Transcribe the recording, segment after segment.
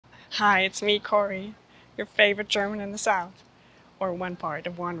Hi, it's me, Corey, your favorite German in the South, or one part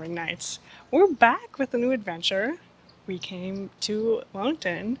of Wandering Nights. We're back with a new adventure. We came to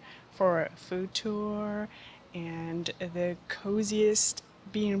Wilmington for a food tour and the coziest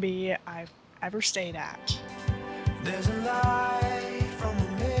B&B I've ever stayed at. There's a light from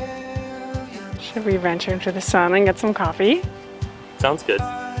a million. Should we venture into the sun and get some coffee? Sounds good.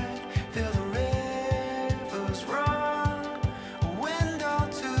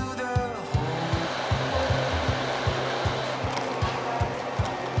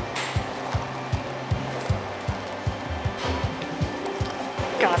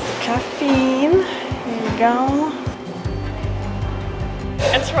 Got the caffeine. Here you go.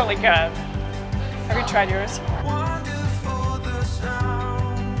 It's really good. Have you tried yours?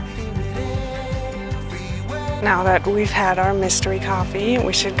 Now that we've had our mystery coffee,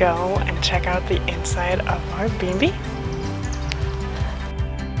 we should go and check out the inside of our B&B.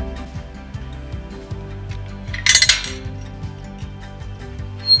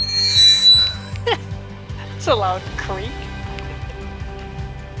 It's a loud creak.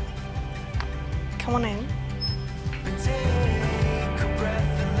 Come on in.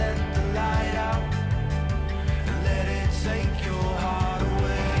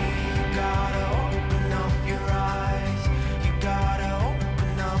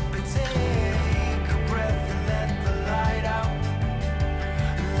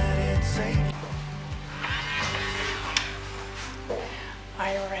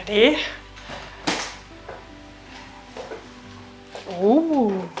 Are you ready?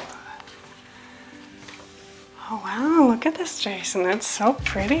 Ooh. Oh wow, look at this, Jason. It's so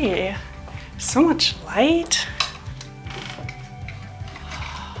pretty. So much light.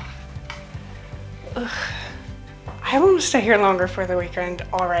 Ugh. I want to stay here longer for the weekend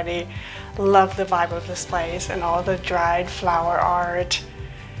already. Love the vibe of this place and all the dried flower art,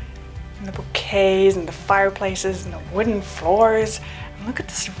 and the bouquets and the fireplaces and the wooden floors. And look at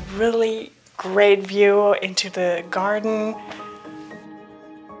this really great view into the garden.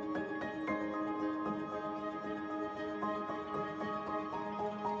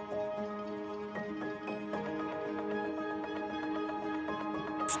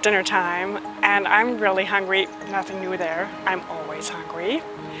 It's dinner time and I'm really hungry. Nothing new there. I'm always hungry.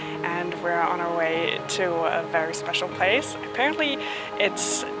 And we're on our way to a very special place. Apparently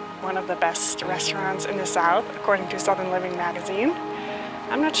it's one of the best restaurants in the South, according to Southern Living magazine.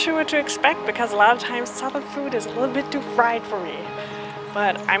 I'm not sure what to expect because a lot of times Southern food is a little bit too fried for me.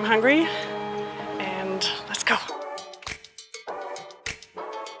 But I'm hungry and let's go.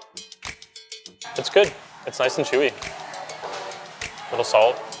 It's good. It's nice and chewy. Little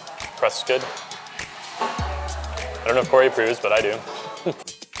salt, crust's good. I don't know if Corey approves, but I do.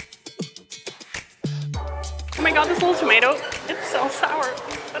 Oh my god, this little tomato, it's so sour,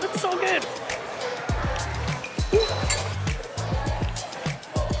 but it's so good.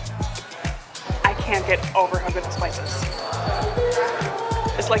 I can't get over how good this place is.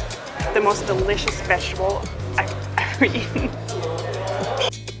 It's like the most delicious vegetable I've ever eaten.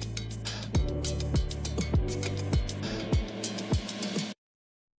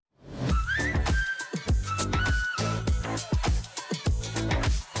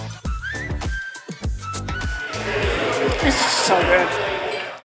 This is so good.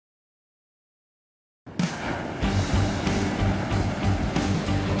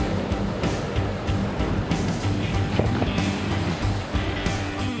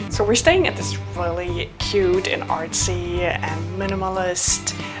 So we're staying at this really cute and artsy and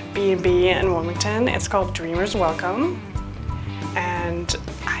minimalist B&B in Wilmington. It's called Dreamers Welcome. And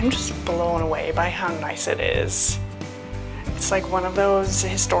I'm just blown away by how nice it is. It's like one of those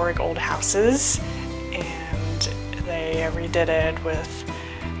historic old houses, and they redid it with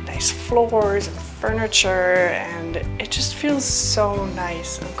nice floors and furniture, and it just feels so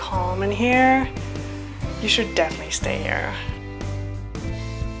nice and calm in here. You should definitely stay here.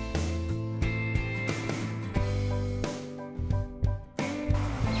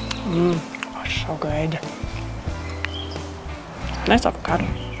 Oh, so good. Nice avocado.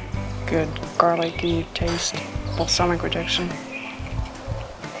 Good garlicky taste. Balsamic rejection.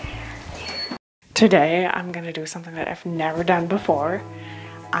 Today I'm gonna do something that I've never done before.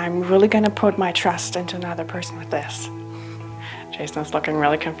 I'm really gonna put my trust into another person with this. Jason's looking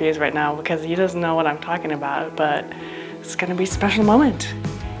really confused right now because he doesn't know what I'm talking about, but it's gonna be a special moment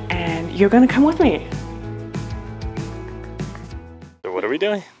and you're gonna come with me. So what are we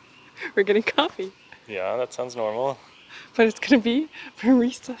doing? We're getting coffee. Yeah, that sounds normal. But it's gonna be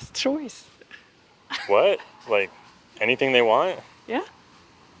barista's choice. What? Like anything they want? Yeah.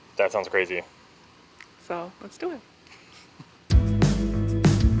 That sounds crazy. So let's do it.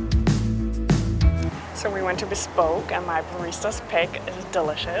 So we went to Bespoke and my barista's pick is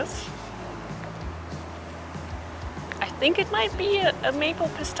delicious. I think it might be a maple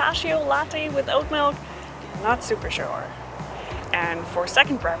pistachio latte with oat milk. Not super sure. And for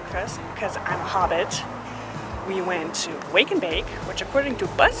second breakfast, because I'm a hobbit, we went to Wake and Bake, which according to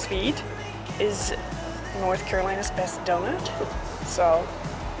BuzzFeed is North Carolina's best donut. So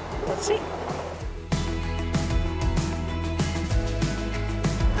let's see.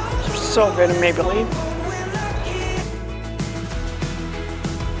 So good in Maple.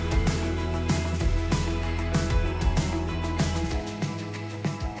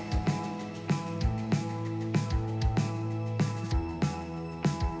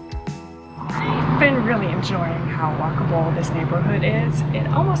 I've been really enjoying how walkable this neighborhood is. It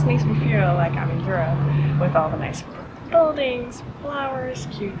almost makes me feel like I'm in Europe with all the nice buildings, flowers,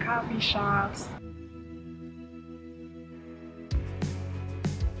 cute coffee shops.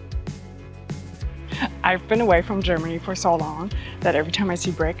 I've been away from Germany for so long that every time I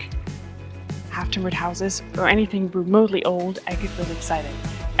see brick, half-timbered houses, or anything remotely old, I get really excited.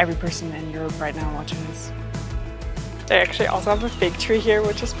 Every person in Europe right now watching this. They actually also have a fig tree here,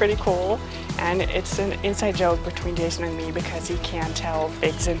 which is pretty cool. And it's an inside joke between Jason and me because he can't tell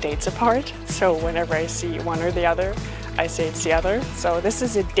figs and dates apart. So whenever I see one or the other, I say it's the other. So this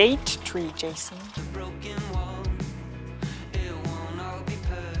is a date tree, Jason.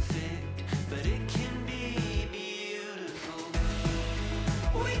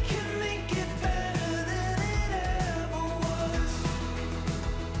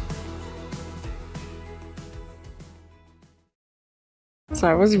 So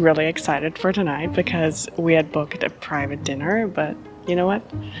I was really excited for tonight because we had booked a private dinner, but you know what?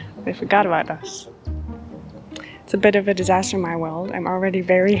 They forgot about us. It's a bit of a disaster in my world. I'm already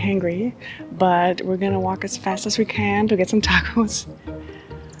very hungry, but we're gonna walk as fast as we can to get some tacos.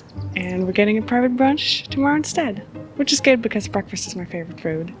 And we're getting a private brunch tomorrow instead, which is good because breakfast is my favorite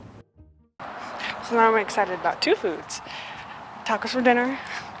food. So now I'm excited about two foods. Tacos for dinner,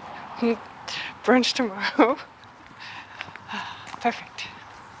 brunch tomorrow. Perfect.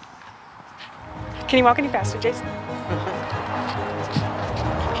 Can you walk any faster, Jason?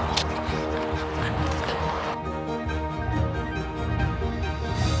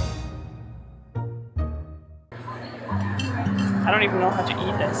 I don't even know how to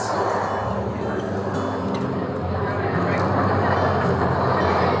eat this.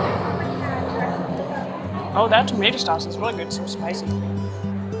 Oh, that tomato sauce is really good, so spicy.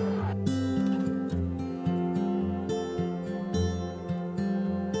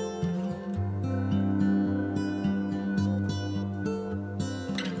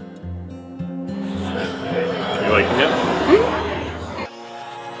 You liking it?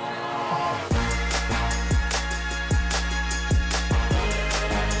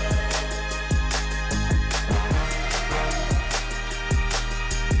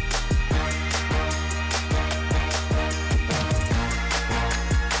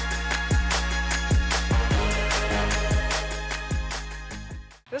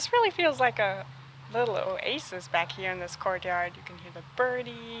 This really feels like a little oasis back here in this courtyard. You can hear the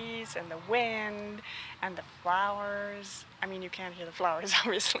birdies and the wind and the flowers. I mean, you can't hear the flowers,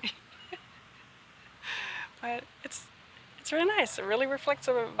 obviously. But it's really nice. It really reflects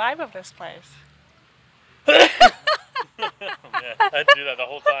the vibe of this place. Yeah, I do that the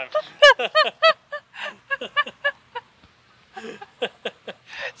whole time.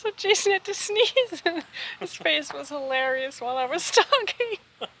 So Jason had to sneeze and his face was hilarious while I was talking.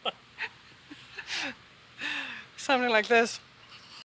 Something like this.